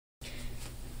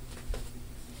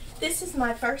This is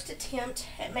my first attempt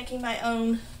at making my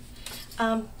own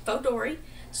fauxdori,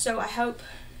 so I hope,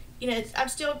 you know,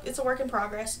 it's a work in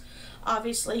progress,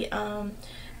 obviously. I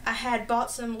had bought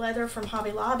some leather from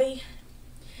Hobby Lobby.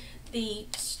 The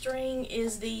string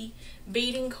is the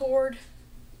beading cord.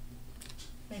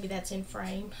 Maybe that's in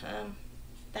frame.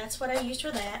 That's what I used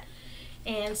for that.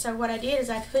 And so what I did is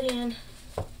I put in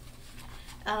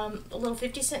a little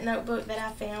 50-cent notebook that I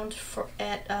found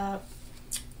at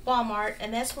Walmart,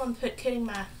 and that's what I'm putting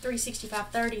my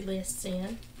 365/30 lists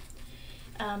in.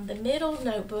 The middle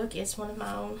notebook is one of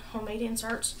my own homemade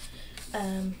inserts.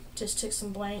 Just took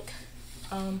some blank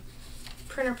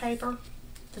printer paper,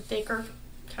 the thicker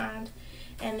kind,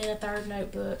 and then a third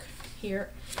notebook here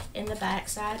in the back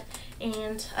side.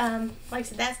 And like I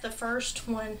said, that's the first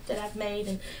one that I've made,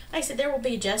 and like I said, there will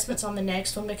be adjustments on the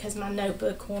next one because my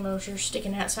notebook corners are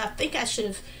sticking out, so I think I should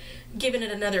have given it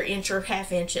another inch or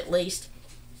half inch at least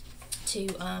to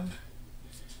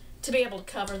be able to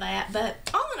cover that.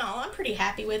 But all in all, I'm pretty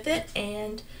happy with it,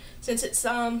 and since it's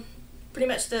pretty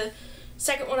much the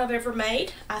second one I've ever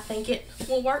made, I think it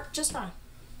will work just fine.